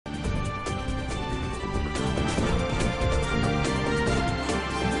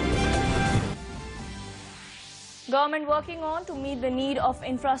Government working on to meet the need of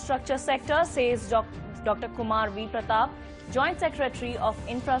infrastructure sector, says Dr. Kumar V. Pratap, Joint Secretary of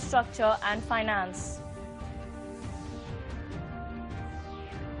Infrastructure and Finance.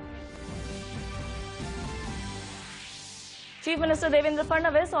 Chief Minister Devendra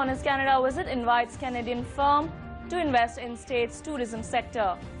Fadnavis on his Canada visit invites Canadian firm to invest in state's tourism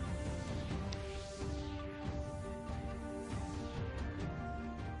sector.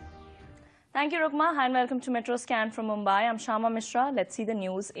 Thank you, Rukma, and welcome to Metro Scan from Mumbai. I'm Shama Mishra. Let's see the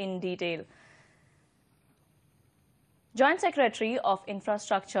news in detail. Joint Secretary of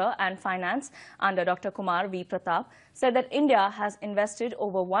Infrastructure and Finance under Dr. Kumar V. Pratap said that India has invested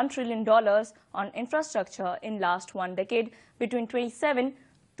over $1 trillion on infrastructure in last one decade between 2007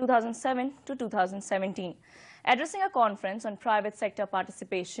 to 2017. Addressing a conference on private sector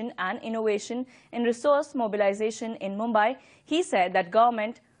participation and innovation in resource mobilization in Mumbai, he said that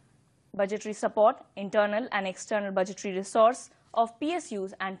government budgetary support, internal and external budgetary resource of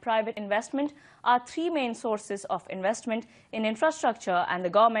PSUs and private investment are three main sources of investment in infrastructure, and the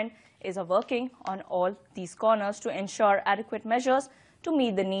government is working on all these corners to ensure adequate measures to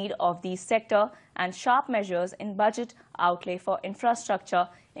meet the need of these sector, and sharp measures in budget outlay for infrastructure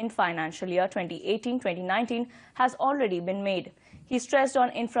in financial year 2018-2019 has already been made. He stressed on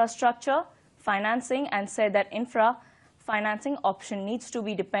infrastructure financing and said that infra financing option needs to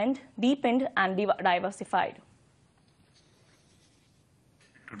be deepened and diversified.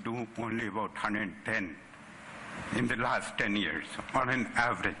 To do only about 110 in the last 10 years on an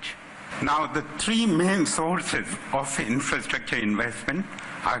average. Now, the three main sources of infrastructure investment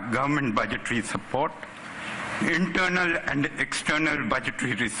are government budgetary support, internal and external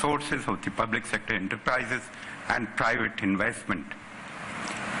budgetary resources of the public sector enterprises, and private investment.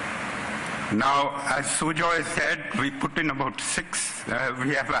 Now, as Sujoy said, we put in about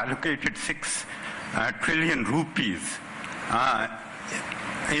we have allocated 6 trillion rupees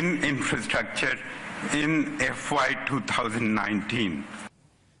in infrastructure in FY 2019.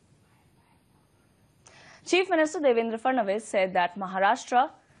 Chief Minister Devendra Fadnavis said that Maharashtra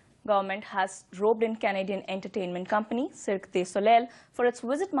government has roped in Canadian entertainment company Cirque du Soleil for its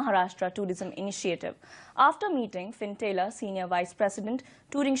Visit Maharashtra tourism initiative. After meeting Finn Taylor, Senior Vice President,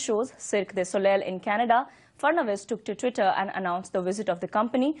 touring shows Cirque du Soleil in Canada, Fadnavis took to Twitter and announced the visit of the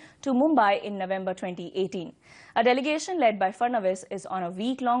company to Mumbai in November 2018. A delegation led by Fadnavis is on a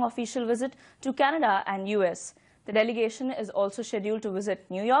week-long official visit to Canada and US. The delegation is also scheduled to visit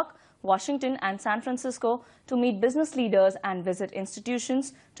New York, Washington and San Francisco to meet business leaders and visit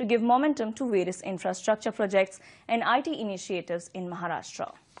institutions to give momentum to various infrastructure projects and IT initiatives in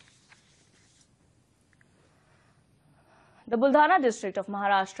Maharashtra. The Buldhana district of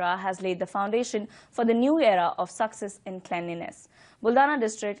Maharashtra has laid the foundation for the new era of success in cleanliness. Buldhana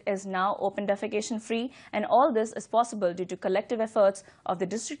district is now open defecation free, and all this is possible due to collective efforts of the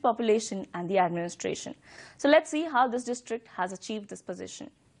district population and the administration. So let's see how this district has achieved this position.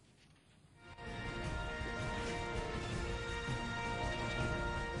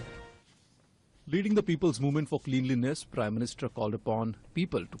 Leading the people's movement for cleanliness, Prime Minister called upon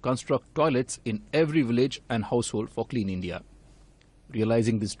people to construct toilets in every village and household for Clean India.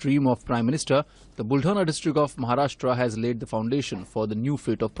 Realizing this dream of Prime Minister, the Buldhana district of Maharashtra has laid the foundation for the new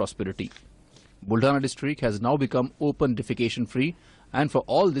fate of prosperity. Buldhana district has now become open defecation free, and for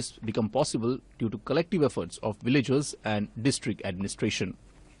all this become possible due to collective efforts of villagers and district administration.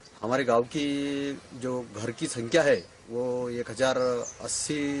 हमारे गांव की जो घर की संख्या है वो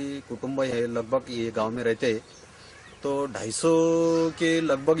 1080 कुटुंब है लगभग ये गांव में रहते, तो 250 के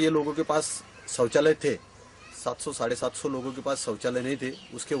लगभग ये लोगों के पास शौचालय थे। 700-750 लोगों के पास शौचालय नहीं थे।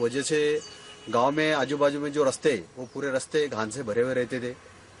 उसके वजह से गांव में आजू बाजू में जो रास्ते वो पूरे रास्ते घान से भरे हुए रहते थे।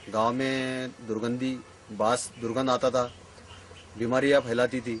 गांव में दुर्गंध आता था, बीमारियां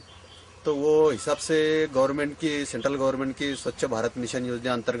फैलाती थी। तो वो हिसाब से सेंट्रल गवर्नमेंट की स्वच्छ भारत मिशन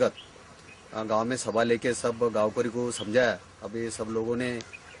योजना अंतर्गत गांव में सभा लेके सब गांवकरी को समझाया। अभी सब लोगों ने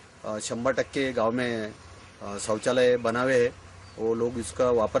 100% गांव में शौचालय बनावे हैं, वो लोग इसका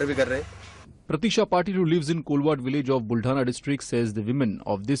वापर भी कर रहे हैं। Pratisha Patil, who lives in Kolwad village of Buldhana district, says the women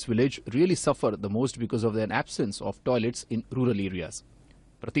of this village really suffer the most because of their absence of toilets in rural areas.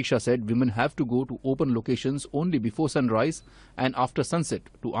 Pratisha said women have to go to open locations only before sunrise and after sunset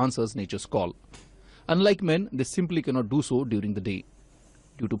to answer nature's call. Unlike men, they simply cannot do so during the day.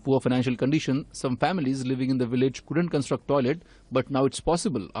 Due to poor financial condition, some families living in the village couldn't construct toilet, but now it's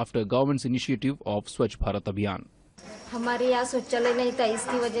possible after government's initiative of Swachh Bharat Abhiyan. हमारे यहाँ शौचालय नहीं था,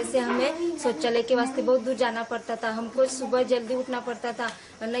 इसकी वजह से हमें शौचालय के वास्ते बहुत दूर जाना पड़ता था। हमको सुबह जल्दी उठना पड़ता था,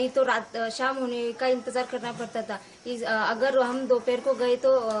 नहीं तो रात शाम होने का इंतजार करना पड़ता था। अगर हम दोपहर को गए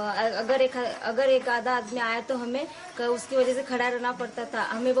तो अगर एक आधा आदमी आया तो हमें उसकी वजह से खड़ा रहना पड़ता था।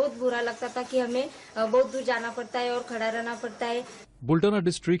 हमें बहुत बुरा लगता था कि हमें बहुत दूर जाना पड़ता है और खड़ा रहना पड़ता है। Buldana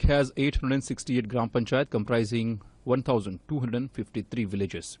district has 868 Gram Panchayat comprising 1,253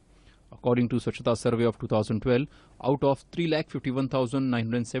 villages. According to Swachhata Survey of 2012, out of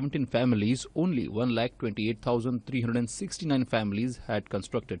 3,51,917 families, only 1,28,369 families had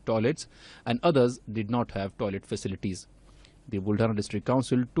constructed toilets and others did not have toilet facilities. The Buldana District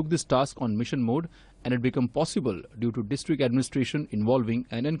Council took this task on mission mode and it became possible due to district administration involving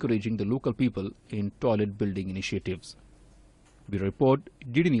and encouraging the local people in toilet building initiatives. Bureau Report,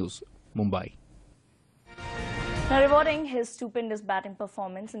 DD News, Mumbai. Now rewarding his stupendous batting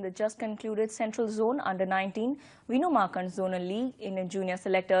performance in the just concluded Central Zone Under-19 Vinumakand Zonal League, Indian junior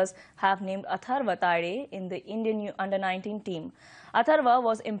selectors have named Atharva Tare in the Indian Under-19 team. Atharva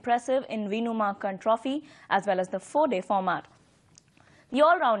was impressive in Vinumakand Trophy as well as the 4-day format. The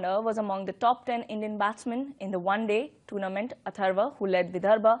all-rounder was among the top 10 Indian batsmen in the one-day tournament. Atharva, who led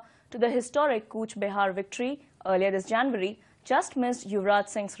Vidarbha to the historic Cooch Behar victory earlier this January, just missed Yuvraj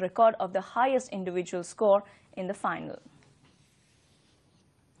Singh's record of the highest individual score in the final.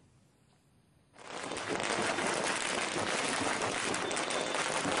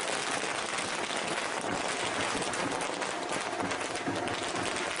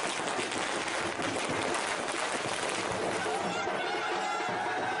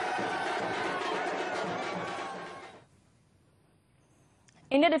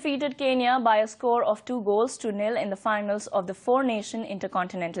 India defeated Kenya by a score of 2-0 in the finals of the Four-Nation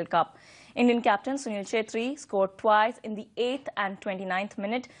Intercontinental Cup. Indian captain Sunil Chhetri scored twice in the 8th and 29th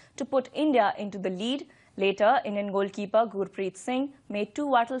minute to put India into the lead. Later, Indian goalkeeper Gurpreet Singh made 2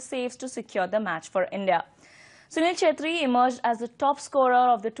 vital saves to secure the match for India. Sunil Chhetri emerged as the top scorer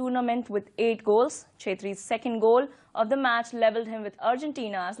of the tournament with 8 goals. Chhetri's second goal of the match levelled him with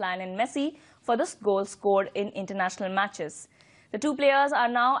Argentina's Lionel Messi for the goal scored in international matches. The two players are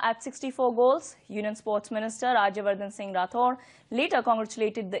now at 64 goals. Union Sports Minister Rajyavardhan Singh Rathore later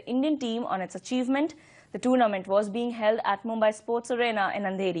congratulated the Indian team on its achievement. The tournament was being held at Mumbai Sports Arena in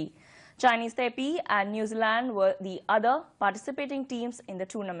Andheri. Chinese Taipei and New Zealand were the other participating teams in the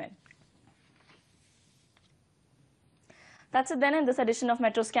tournament. That's it then in this edition of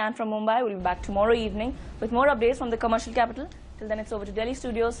Metro Scan from Mumbai. We'll be back tomorrow evening with more updates from the commercial capital. Till then, it's over to Delhi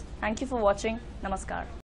studios. Thank you for watching. Namaskar.